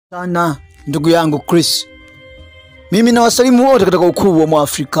Sana ndugu yangu Chris. Mimi na wasalimu wote katika ukuu wa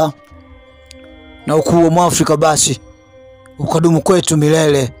Mwafrika. Na ukuu wa Mwafrika basi ukadumu kwetu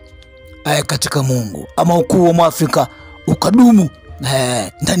milele katika Mungu. Ama ukuu wa Mwafrika ukadumu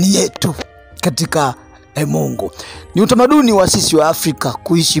ndani yetu katika Mungu. Ni utamaduni wa sisi wa Afrika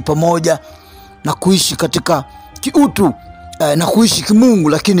kuishi pamoja na kuishi katika kiutu na kuishi kimungu,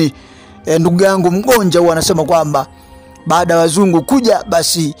 lakini ndugu yangu Mgonja wanasema kwamba baada ya wazungu kuja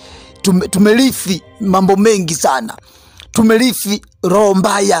basi tumerithi mambo mengi sana. Tumerithi roho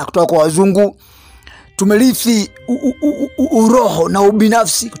mbaya kutoka kwa wazungu. Tumerithi uroho na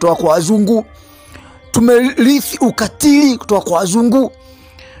ubinafsi kutoka kwa wazungu. Tumerithi ukatili kutoka kwa wazungu.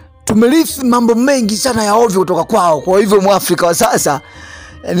 Tumerithi mambo mengi sana ya ovyo kutoka kwao. Kwa hivyo Mwafrika wa sasa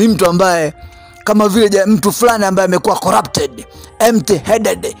ni mtu ambaye kama vile mtu fulani ambaye amekuwa corrupted, empty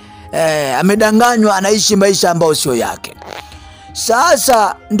headed, amedanganywa, anaishi maisha ambayo sio yake.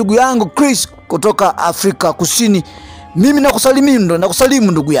 Sasa ndugu yangu Chris kutoka Afrika Kusini, mimi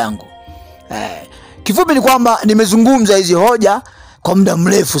nakusalimu ndugu yangu. Kifupi ni kwamba nimezungumza hizi hoja kwa muda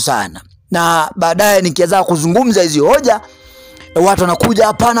mrefu sana, na baadaye nikianza kuzungumza hizi hoja watu wanakuja,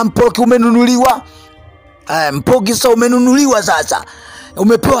 hapana, mpoki umenunuliwa. Mpoki sasa umenunuliwa, sasa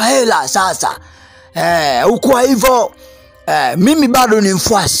umepewa hela sasa. Huko hivyo mimi bado ni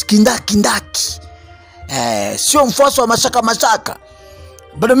mfuasi kindaki. Sio mfuasi wa mashaka.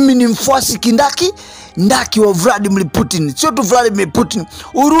 Bado mimi ni mfuasi kindaki wa Vladimir Putin. Sio tu Vladimir Putin,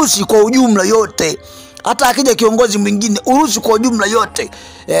 Urusi kwa ujumla yote. Hata akija kiongozi mwingine, Urusi kwa ujumla yote.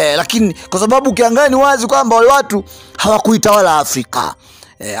 Lakini kwa sababu ukiangalia ni wazi kwamba wale watu hawakuitawala Afrika.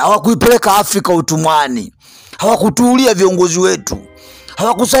 Hawakuipeleka Afrika utumwani. Hawakutuulia viongozi wetu.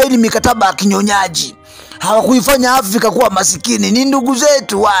 Hawakusaini mikataba ya kinyonyaji. Hawakuifanya Afrika kuwa masikini. Ni ndugu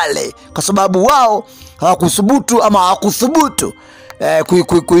zetu wale, kwa sababu wao hawakuthubutu ama hawakuthubutu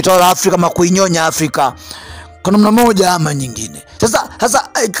kuitawala Afrika ama kuinyonya Afrika kwa namna moja ama nyingine. Sasa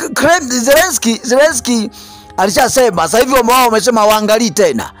Zelensky alishasema, sasa hivi wao wamesema hawaangalii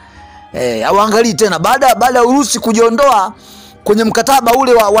tena. Hawaangalii tena baada ya Urusi kujiondoa kwenye mkataba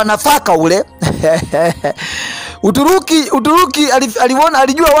ule wa nafaka ule. Uturuki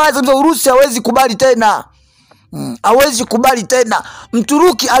alijua wazi kwamba Urusi hawezi kubali tena. Hawezi kubali tena.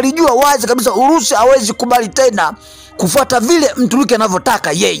 Mturuki alijua wazi kabisa Urusi hawezi kubali tena kufuata vile Mturuki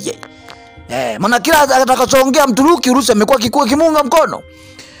anavyotaka yeye. Maana kila atakachoongea Mturuki, Urusi amekuwa kimunga mkono.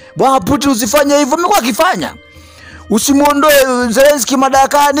 Bwana Putin usifanye hivyo, amekuwa akifanya. Usimuondoe Zelensky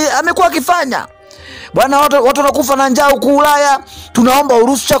madarakani, amekuwa akifanya. Bwana watu wanakufa na njaa huko Ulaya, tunaomba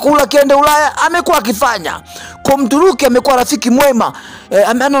Urusi chakula kiende Ulaya, amekuwa akifanya. Kwa Mturuki amekuwa rafiki mwema.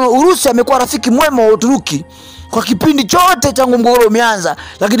 Urusi amekuwa rafiki mwema wa Uturuki kwa kipindi chote tangu mgogoro umeanza,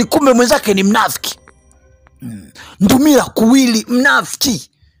 lakini kumbe mwenzake ni mnafiki. Ndumila kuwili mnafiki.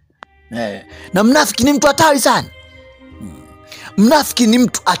 Na mnafiki ni mtu hatari sana. Mnafiki ni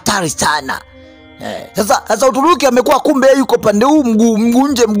mtu hatari sana. Sasa Uturuki amekuwa kumbe yuko pande huu, mguu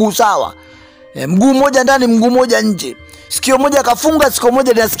nje mguu sawa. Mguu moja ndani mguu moja nje. Sikio moja kafunga, sikio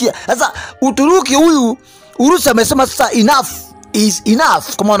moja linasikia. Sasa Uturuki huyu, Urusi amesema sasa enough is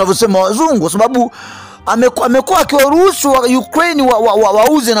enough, kama wanavyosema wazungu, kwa sababu amekuwa akiwaruhusu wa Ukrain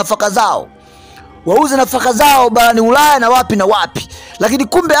wauze nafaka zao. Wauze nafaka zao barani Ulaya na wapi na wapi. Lakini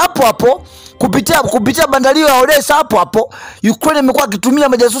kumbe hapo kupitia bandario ya Odessa hapo Ukraine imekuwa ikitumia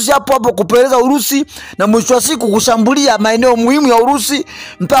majasusi hapo kupeleza Urusi, na mwisho wa siku kushambulia maeneo muhimu ya Urusi,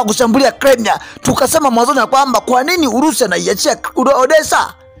 mpaka kushambulia Crimea. Tukasema mwanzo kwamba kwa nini Urusi anaiachia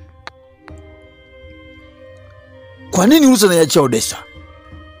Odessa? Kwa nini Urusi anaiachia Odessa?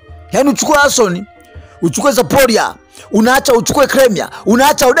 Yaani uchukue Kherson, uchukue Zaporizhia, unaacha uchukue Crimea,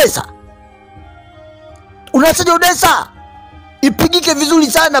 unaacha Odessa. Unaacha Odessa ipigike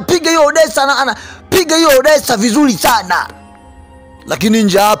vizuri sana, piga hiyo Odessa, piga hiyo Odessa vizuri sana. Lakini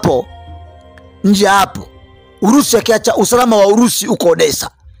nje hapo Urusi akiacha usalama wa Urusi uko Odessa,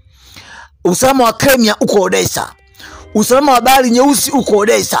 usalama wa Crimea uko Odessa, usalama wa Bahari Nyeusi uko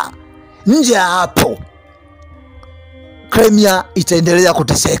Odessa. Nje hapo Crimea itaendelea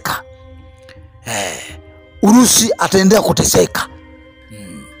kuteseka. Urusi ataendelea kuteseka.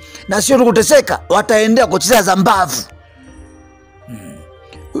 Na sio kuteseka, wataendelea kuchezea zambavu.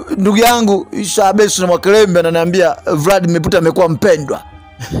 Ndugu yangu Ishabesu na Mwakelembe ananiambia Vladimir Putin amekuwa mpendwa.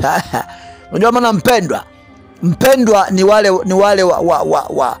 Unajua maana mpendwa? Mpendwa ni wale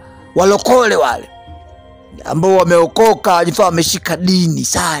walokole wale ambao wameokoka, wajifaa wameshika dini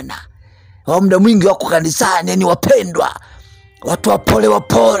sana. Wa muda mwingi wako kanisani, yani wapendwa. Watu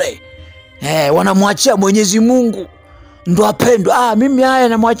wapole. Wanamwachia Mwenyezi Mungu. Ndo wapendwa. Mimi haya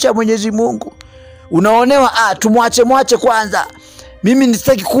namwachia Mwenyezi Mungu. Unaonewa, tumwache kwanza. Mimi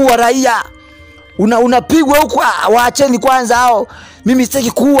nisitaki kuua raia. Unapigwa huko, waacheni kwanza hao. Mimi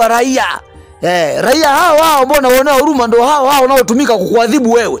sitaki kuua raia. Raia hao mbona unaona huruma, ndio hao wanaotumika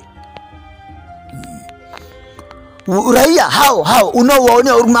kukuadhibu wewe. Raia hao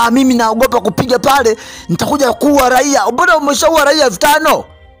unaowaonea huruma, mimi naogopa kupiga pale, nitakuja kuua raia. Mbona umeshaua raia 5,000?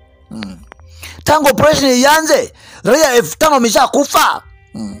 Tangu operation ianze, raia 5,000 wameshakufa.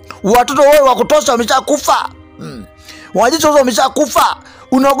 Watoto wao wa kutosha wameshakufa. Wajito wao wameshakufa.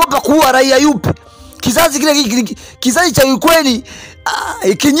 Unaogopa kuua raia yupi? Kizazi kile kizazi cha Ukrain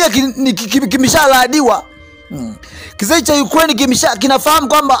kinyia kimeshalaadiwa. Kizazi cha Ukrain kinafahamu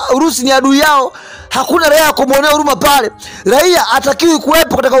kwamba Urusi ni adui yao. Hakuna raia kumwonea huruma pale. Raia hatakiwi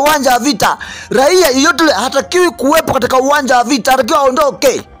kuwepo katika uwanja wa vita. Raia yote hatakiwi kuwepo katika uwanja wa vita, hatakiwa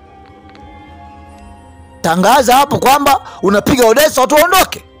aondoke. Tangaza hapo kwamba unapiga Odessa, watu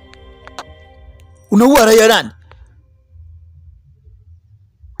waondoke. Unaua raia nani?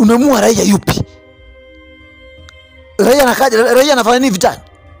 Unamua raia yupi? Raia anafanya nini vitani?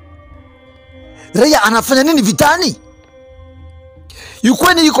 Raia anafanya nini vitani?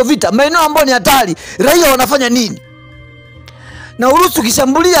 Ukrain yuko vita, maeneo ambayo ni hatari, raia wanafanya nini? Na Urusi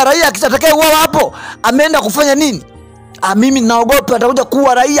ukishambulia raia akitakaye uawa hapo, ameenda kufanya nini? Mimi naogopa atakuja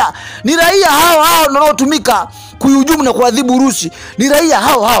kuua raia. Ni raia hao wanaotumika kuhujumu na kuadhibu Urusi. Ni raia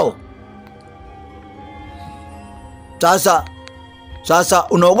hao. Sasa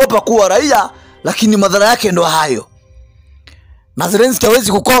unaogopa kuua raia, lakini madhara yake ndo hayo. Na Zelensky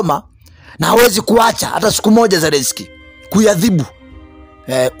hawezi kukoma na hawezi kuacha hata siku moja Zelensky kuadhibu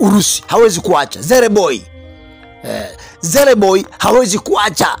Urusi. Hawezi kuacha. Zereboy hawezi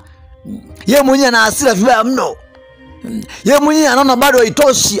kuacha. Yeye mwenyewe ana hasira vibaya mno. Yeye mwenyewe anaona bado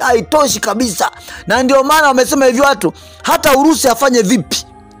haitoshi kabisa. Na ndio maana wamesema hivi watu, hata Urusi afanye vipi?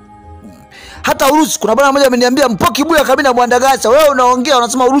 Hata Urusi, kuna bwana mmoja ameniambia Mpoki Buya kabina Mwandagasa, wewe unaongea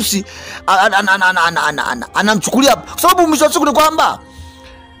unasema Urusi anamchukulia, kwa sababu mwisho wa siku ni kwamba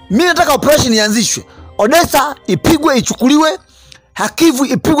mimi nataka operation ianzishwe. Odessa ipigwe ichukuliwe, Kharkiv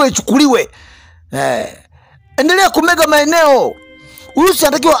ipigwe ichukuliwe. Endelea kumega maeneo. Urusi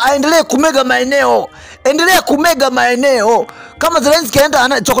anatakiwa aendelee kumega maeneo. Endelea kumega maeneo. Kama Zelensky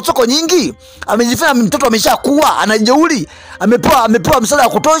ana chokotoko nyingi, amejifanya mtoto ameshakuwa, anajeuri, amepewa msaada wa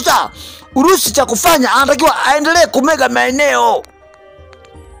kutosha. Urusi cha kufanya anatakiwa aendelee kumega maeneo.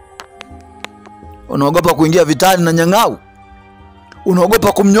 Unaogopa kuingia vitani na Nyang'au?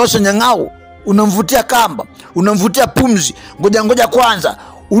 Unaogopa kumnyosha Nyang'au? Unamvutia kamba, unamvutia pumzi. Ngoja kwanza.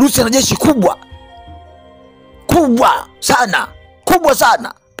 Urusi ana jeshi kubwa sana.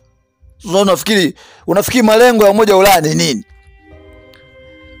 Sasa unafikiri malengo ya Umoja wa Ulaya ni nini?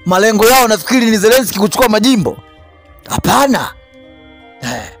 Malengo yao nafikiri ni Zelensky kuchukua majimbo? Hapana.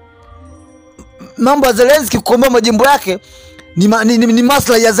 Mambo ya Zelensky kukomboa majimbo yake ni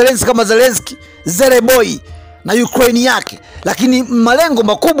maslahi ya Zelensky kama Zelensky, Zereboy na Ukrain yake. Lakini malengo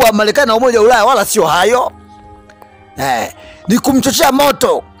makubwa ya Marekani na Umoja wa Ulaya wala sio hayo. Ni kumchochea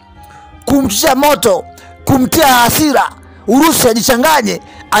moto, kumtia hasira Urusi ajichanganye,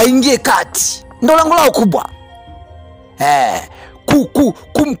 aingie kati. Ndio lengo lao kubwa.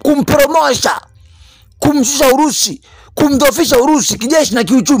 Kumpromosha, kumshusha Urusi, kumdhoofisha Urusi kijeshi na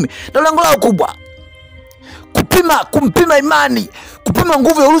kiuchumi. Ndio lengo lao kubwa. Kumpima imani, kupima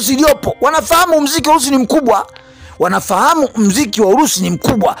nguvu ya Urusi iliyopo. Wanafahamu mziki wa Urusi ni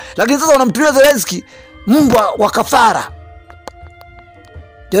mkubwa. Lakini sasa wanamtumia Zelensky mbwa wa kafara.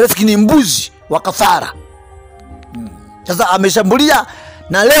 Zelensky ni mbuzi wa kafara. Sasa ameshambulia,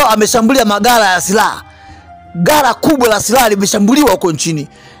 na leo ameshambulia magala ya silaha. Gala kubwa la silaha limeshambuliwa huko nchini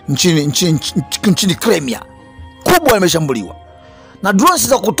Crimea. Kubwa limeshambuliwa. Na drones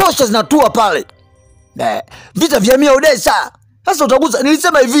za kutosha zinatua pale. Vita vya Odessa. Sasa utaguza,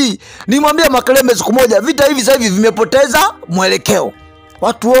 nilisema hivi, nimwambia Makeleme siku moja, vita hivi sasa hivi vimepoteza mwelekeo.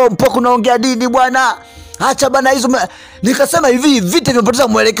 Watu wao mpaka unaongea dini bwana. Acha bana hizo. Nikasema hivi, vita vimepoteza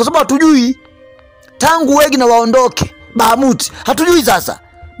mwelekeo sababu hatujui. Tangu wegi na waondoke Bahamut, hatujui sasa.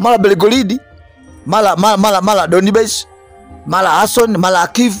 Mara Belgorod, mara Donbass, mara Kherson, mara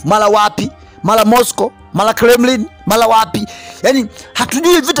Kharkiv, mara wapi, mara Moscow, mara Kremlin, mara wapi. Yaani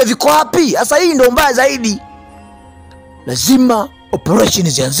hatujui vita viko wapi. Sasa hii ndio mbaya zaidi. Lazima operation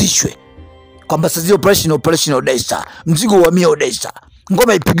zianzishwe. Kwamba sasa operation Odessa, mzigo uhamie Odessa,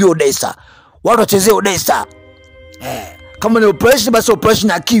 ngoma ipigiwe Odessa, watu wachezee Odessa. Kama ni operation basi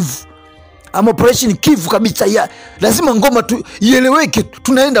operation ya Kiev. Ama operation Kiev kabisa ya. Lazima ngoma ieleweke,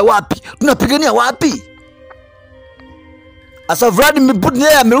 tunaenda wapi, tunapigania wapi. Asa Vladimir Putin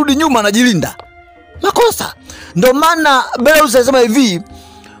yeye amerudi nyuma anajilinda. Makosa. Ndio maana Belarus anasema hivi,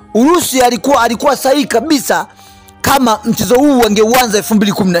 Urusi alikuwa sahihi kabisa kama mchezo huu wangeuanza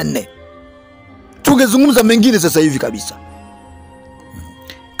 2014. Tungezungumza mengine sasa hivi kabisa.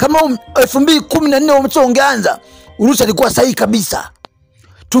 Kama 2014 mchezo ungeanza, Urusi alikuwa sahihi kabisa.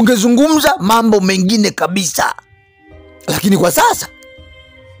 Tungezungumza mambo mengine kabisa. Lakini kwa sasa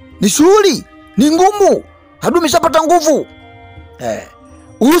ni shughuli, ni ngumu. Adui ameshapata nguvu.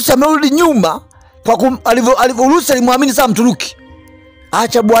 Urusi amerudi nyuma kwa Urusi alimwamini sana Mturuki.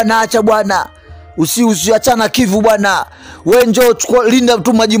 Acha bwana. Usiachana Kivu bwana. Wewe njoo chukua linda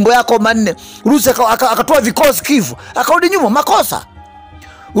tu majimbo yako manne. Urusi akatoa vikosi Kivu, akarudi nyuma, makosa.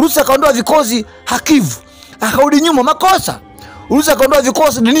 Urusi akaondoa vikosi Kivu, akarudi nyuma, makosa. Urusi akaondoa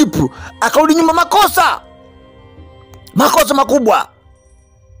vikosi Dnipro, akarudi nyuma, makosa. Makosa makubwa.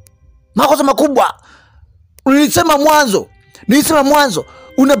 Nilisema mwanzo,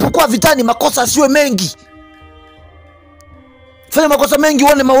 unapokuwa vitani makosa asiwe mengi. Fanya makosa mengi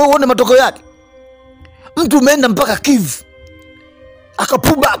uone matokeo yake. Mtu umeenda mpaka Kivu,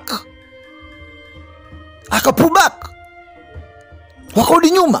 akapull back,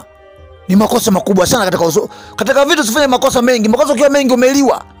 wakarudi nyuma. Ni makosa makubwa sana katika vitu. Usifanye makosa mengi. Makosa ukiwa mengi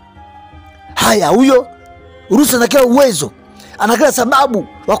umeliwa. Haya, huyo Urusi ana kila uwezo, ana kila sababu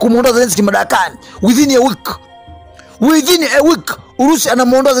wa kumuondoa Zelensky madarakani within a week. Urusi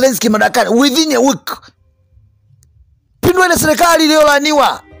anamuondoa Zelensky madarakani within a week. Pindua ile serikali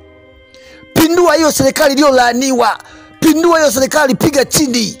iliyolaaniwa. Pindua hiyo serikali iliyolaaniwa. Pindua hiyo serikali, piga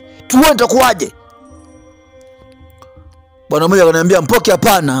chini. Tuone itakuwaje. Bwana mmoja ananiambia mpoke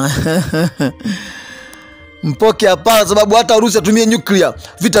hapana. Mpoke hapana, sababu hata Urusi atumie nuclear,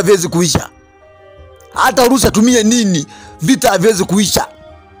 vita haviwezi kuisha. Hata Urusi atumie nini, vita haviwezi kuisha.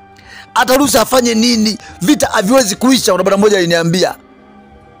 Hata Urusi afanye nini, vita haviwezi kuisha. Bwana mmoja aliniambia.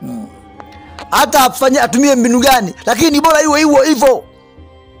 Hata atumie mbinu gani, lakini bora iwe hivyo.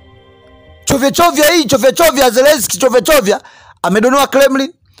 Chovya Zelensky, chovya amedonoa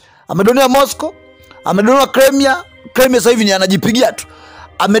Kremlin, amedonoa Moscow, amedonoa Crimea sasa hivi ni anajipigia tu.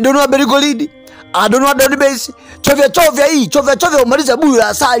 Amedonoa Belgorod, amedonoa Donbass. Chovya umaliza buyu la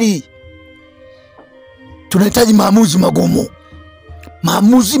asali. Tunahitaji maamuzi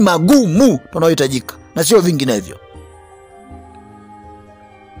magumu tunayohitajika, na sio vinginevyo.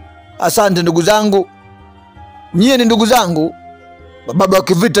 Asante ndugu zangu. Nyie ni ndugu zangu, baba wa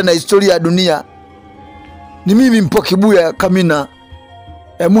kivita na historia ya dunia. Ni mimi Mpoki Buya Kamina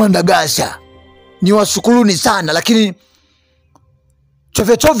Mwandagasha. Ni washukuruni sana, lakini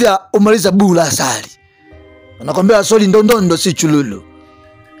chovya umaliza buyu la asali. Anakwambia asali ndondondo si chululu.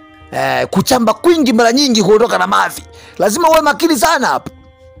 Kuchamba kwingi mara nyingi huondoka na mavi. Lazima uwe makini sana hapo.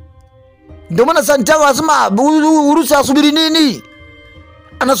 Ndio maana Santiago anasema Urusi asubiri nini?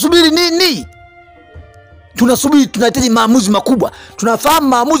 Anasubiri nini? Tunasubiri, tunahitaji maamuzi makubwa. Tunafahamu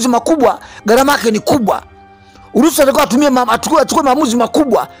maamuzi makubwa gharama yake ni kubwa. Urusi atakuwa achukue maamuzi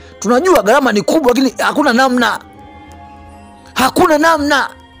makubwa. Tunajua gharama ni kubwa, lakini hakuna namna.